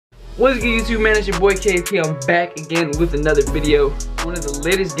What's good, YouTube, man? It's your boy KP. I'm back again with another video. One of the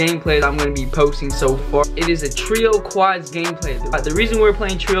latest gameplays I'm going to be posting so far. It is a trio quads gameplay. The reason we're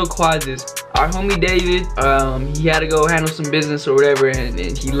playing trio quads is our homie David, he had to go handle some business or whatever, and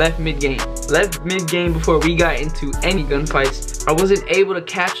he left mid-game. Before we got into any gunfights. I wasn't able to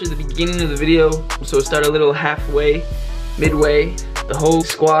capture the beginning of the video, so it started a little midway. The whole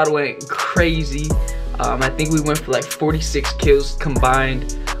squad went crazy. I think we went for like 46 kills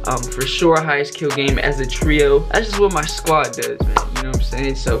combined. For sure, highest kill game as a trio. That's just what my squad does, man. You know what I'm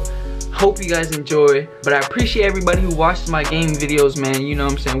saying? So, hope you guys enjoy. But I appreciate everybody who watches my game videos, man. You know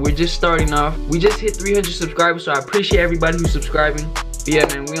what I'm saying? We're just starting off. We just hit 300 subscribers, so I appreciate everybody who's subscribing. But yeah,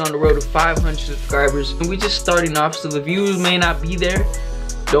 man, we on the road to 500 subscribers. And we just starting off, so the views may not be there.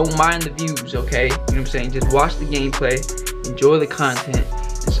 Don't mind the views, okay? You know what I'm saying? Just watch the gameplay, enjoy the content,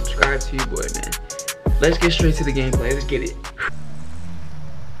 and subscribe to your boy, man. Let's get straight to the gameplay. Let's get it.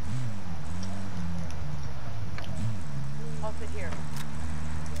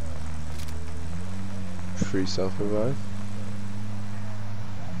 Free self-revive.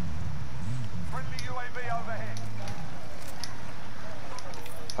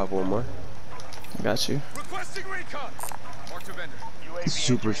 Pop one more. I got you.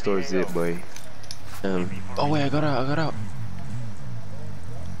 Superstore zip, boy. Oh wait, I got out.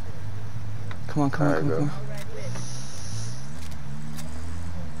 Come on.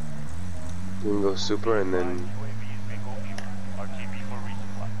 You can go super and then.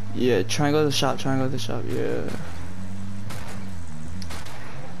 Yeah, try and go to the shop, yeah.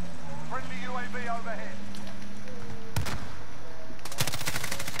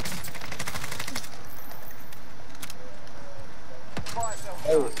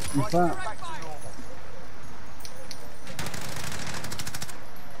 Oh, in front.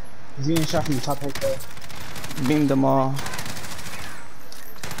 He's getting shot from the top right there. Beamed them all.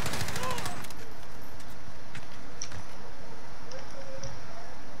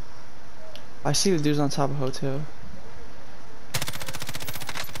 I see the dudes on top of hotel.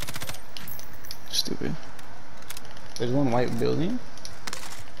 Stupid. There's one white building.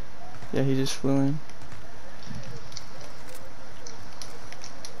 Yeah, he just flew in.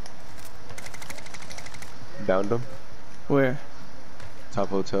 Downed him. Where? Top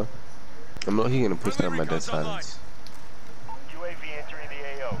hotel. I'm not gonna push down my dead silence. UAV entering the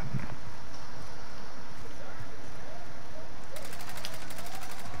AO.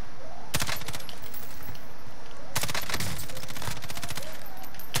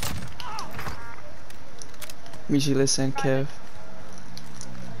 Michi, listen, Kev.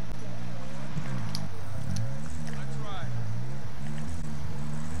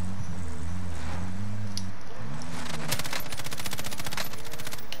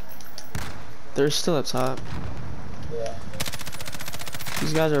 They're still up top. Yeah.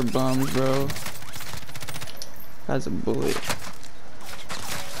 These guys are bums, bro. That's a bullet.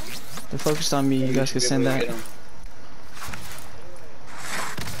 They're focused on me. You guys can send that.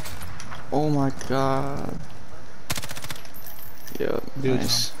 Oh my god. Yep,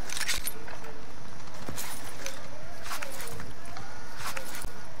 nice.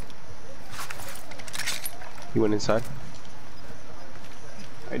 You went inside?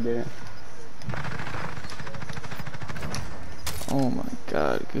 I didn't. Oh my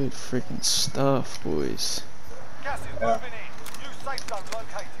god, good freaking stuff, boys.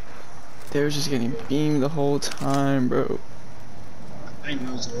 They were just getting beamed the whole time, bro. I didn't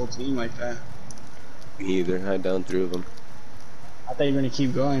know it was a whole team like that. Me either. I had down 3 of them. I thought you were gonna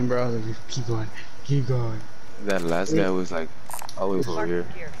keep going, bro. I was like, keep going. That last guy was like always over here.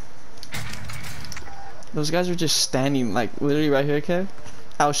 Those guys were just standing, like, literally right here, Kev.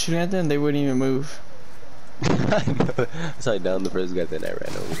 I was shooting at them, they wouldn't even move. I know. So I downed the first guy, then I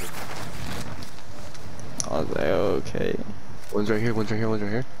ran over. I was like, okay. One's right here.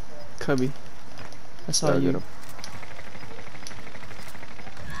 Cubby. I saw you. Get him.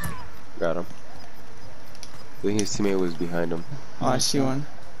 Got him. I think his teammate was behind him. Oh, I see one.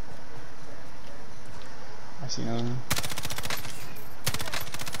 I see another one.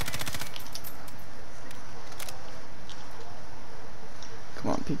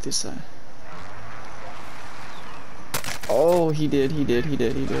 Come on, peek this side. Oh, he did. Hey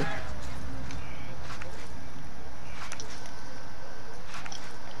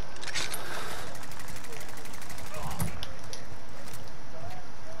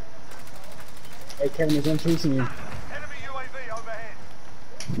Kevin, there's one chasing you. Enemy UAV overhead.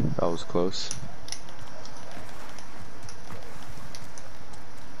 That was close.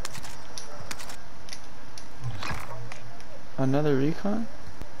 Another recon?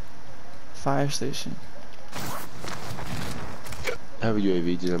 Fire station. I have a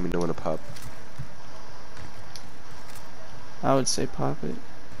UAV, just let me know when to pop. I would say pop it.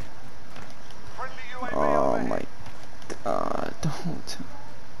 Friendly UAV Oh overhead. my god, don't.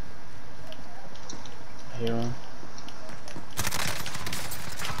 Here.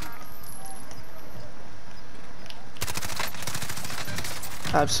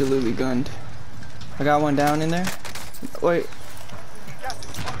 Absolutely gunned. I got one down in there. Wait. Gas is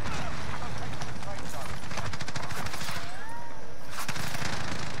closing in.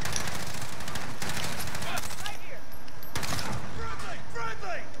 Locate the safe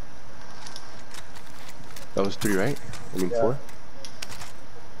zone. That was 3, right? I mean 4.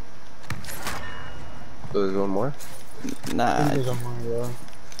 So there's one more. I Nah. think there's one more, bro.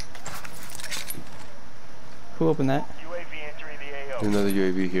 Who opened that? UAV entering the AO. There's another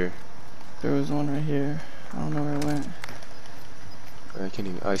UAV here. There was one right here. I don't know where it went. I can't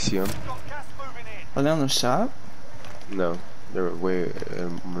even. I see them. Got gas moving in. Are they on the shop? No, they're way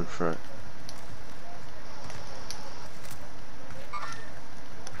in front.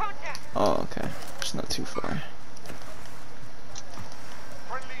 Oh, okay. It's not too far.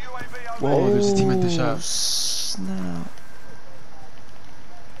 Friendly UAV Whoa, overhead. there's a team at the shop. Snap.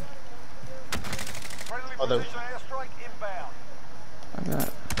 Friendly Oh, there- precision airstrike inbound. I got.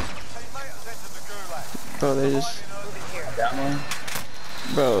 Teammate has entered the gulag. Bro, they just. Down one.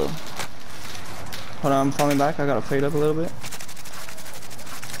 Bro. Hold on, I'm falling back. I gotta play it up a little bit.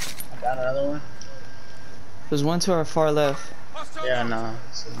 Down another one. There's one to our far left. Yeah, nah.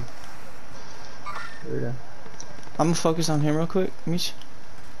 So, here we go. I'm gonna focus on him real quick. Meet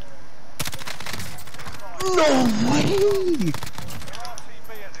No way! RTV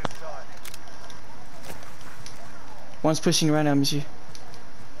at this time. One's pushing you right now, Michi.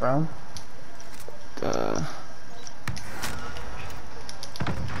 Bro.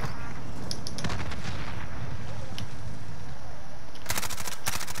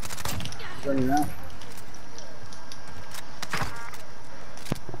 Running out.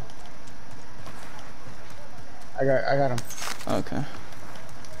 I got him. Okay.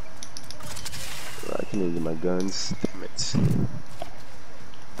 I can't even get my guns. Damn it.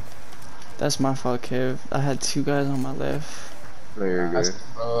 That's my fault, Kev. I had 2 guys on my left. No, you're good.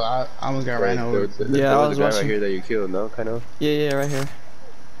 Bro, I almost got ran over. Yeah, I there was was a guy watching. right here that you killed, no? Kind of? Yeah, right here.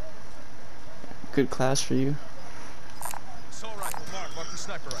 Good class for you. Assault rifle mark the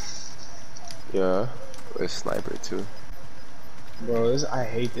sniper rifle. Yeah. A sniper, too. Bro, I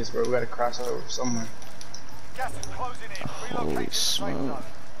hate this, bro. We gotta cross over somewhere. Gas is closing in. Holy Relocate to the safe smoke. zone.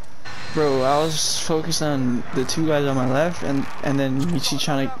 Bro, I was focused on the 2 guys on my left, and then Michi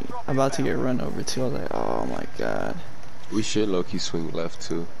about to get run over too. I was like, oh my god. We should low-key swing left,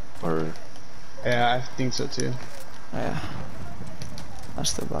 too. Or... Yeah, I think so too. Yeah.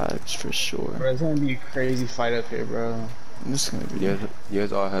 That's the vibes for sure. Bro, it's gonna be a crazy fight up here, bro. This is gonna be. You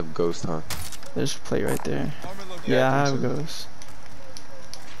guys all have ghost, huh? There's a play right there. Yeah, Yeah, I I have think so. ghosts.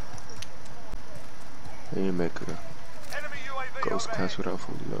 I need to make a Enemy UAV ghost overhead. class without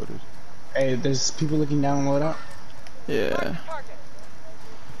fully loaded. Hey, there's people looking down on loadout. Yeah.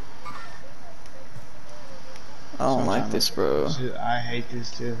 I don't like this, bro. Shit, I hate this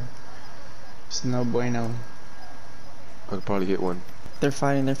too. It's no bueno. I could probably hit one. They're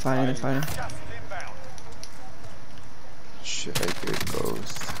fighting. Gas is inbound. Shit, I get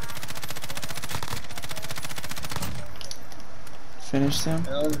ghost. Finish them.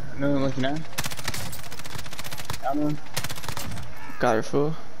 No one looking down. Down one. Got her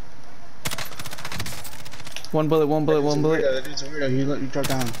full. One bullet. That dude's a weirdo. He dropped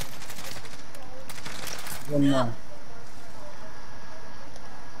down. One more.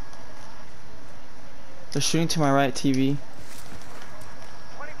 They're shooting to my right TV.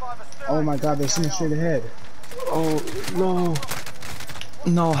 25 are still Oh my active god, in they're the sitting AO. straight ahead. Oh, no.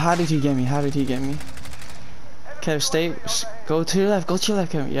 No, how did he get me? Kev, stay. Go to your left,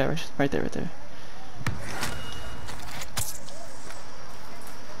 Kevin. Yeah, right there.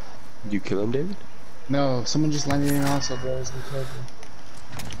 Did you kill him, David? No, someone just landed in also, bro. It's incredible.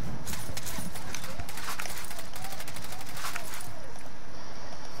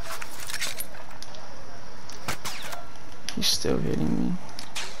 He's still hitting me.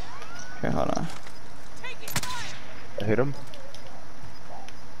 Here, hold on. I hit him.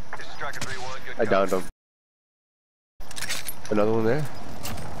 This is Striker 3-1, good I downed him. Another one there?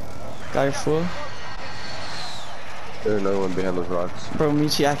 Got your full. There's another one behind those rocks. Bro,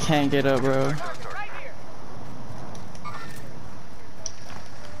 Michi, I can't get up, bro.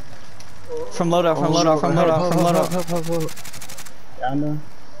 From loadout. Down there.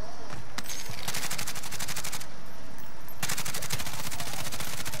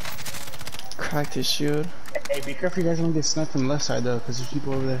 Cracked his shield. Hey, be careful you guys don't get sniped from the left side though, because there's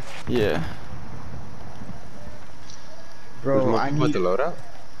people over there. Yeah. There's Bro, more I people at need. the loadout?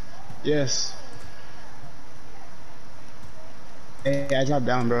 Yes. Hey, I dropped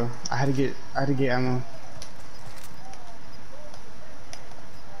down, bro. I had to get ammo.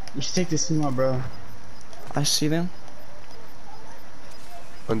 You should take this team out, bro. I see them.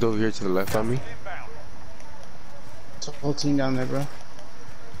 One's over here to the left on me. Inbound. It's a whole team down there, bro.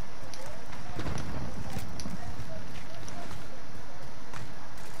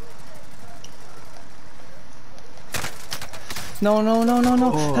 No, no, no, no,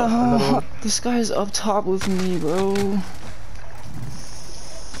 no. Oh, another one. This guy's up top with me, bro.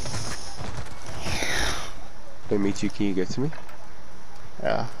 Hey, Michi, can you get to me?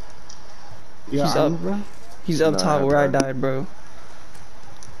 Yeah. You He's got armor, up. bro? He's up Nah, top where I bro. died, bro.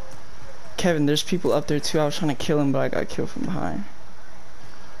 Kevin, there's people up there too. I was trying to kill him, but I got killed from behind.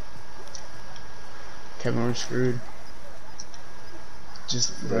 Kevin, we're screwed.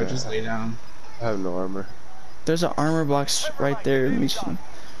 Bro, Yeah. just lay down. I have no armor. There's an armor box right there, Michi.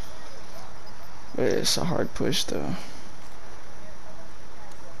 But it's a hard push, though.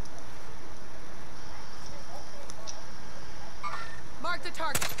 Mark the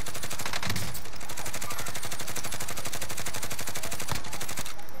target.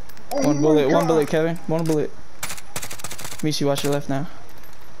 Oh One my bullet, God. one bullet, Kevin. One bullet. Michi, watch your left now.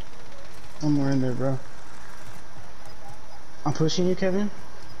 Somewhere in there, bro. I'm pushing you, Kevin.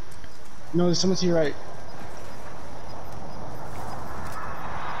 No, there's someone to your right.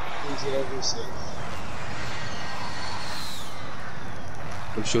 Please get over safe.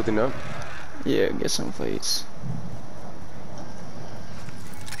 I'm shooting up. Yeah, get some plates.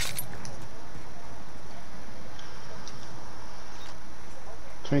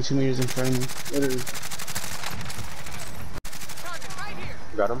 $22 meters in front of me. Literally. Target right here.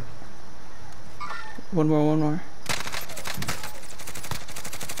 Got him. One more, one more.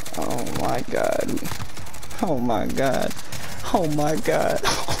 Oh my god. Oh my god. Oh my god.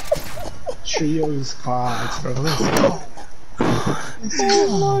 Trios quads, bro. Let's go.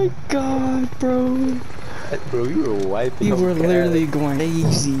 Oh my god, bro. Bro, you were wiping. You them were cats. literally going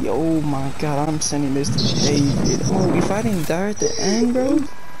crazy. Oh my god, I'm sending this to David. Oh, if I didn't die at the end, bro.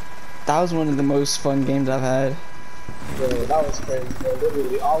 That was one of the most fun games I've had. Bro, that was crazy, bro.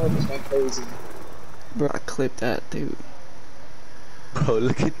 Literally, all of us went crazy. Bro, I clipped that, dude. Bro,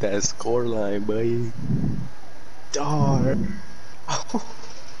 look at that score line, buddy. Dog.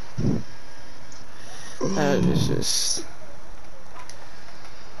 That is just...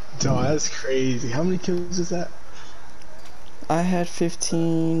 Dog, that's crazy. How many kills is that? I had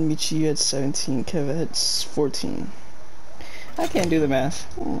 15, Michi had 17, Kev had 14. I can't do the math.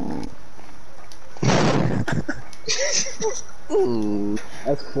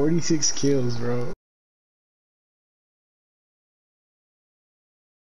 That's 46 kills, bro.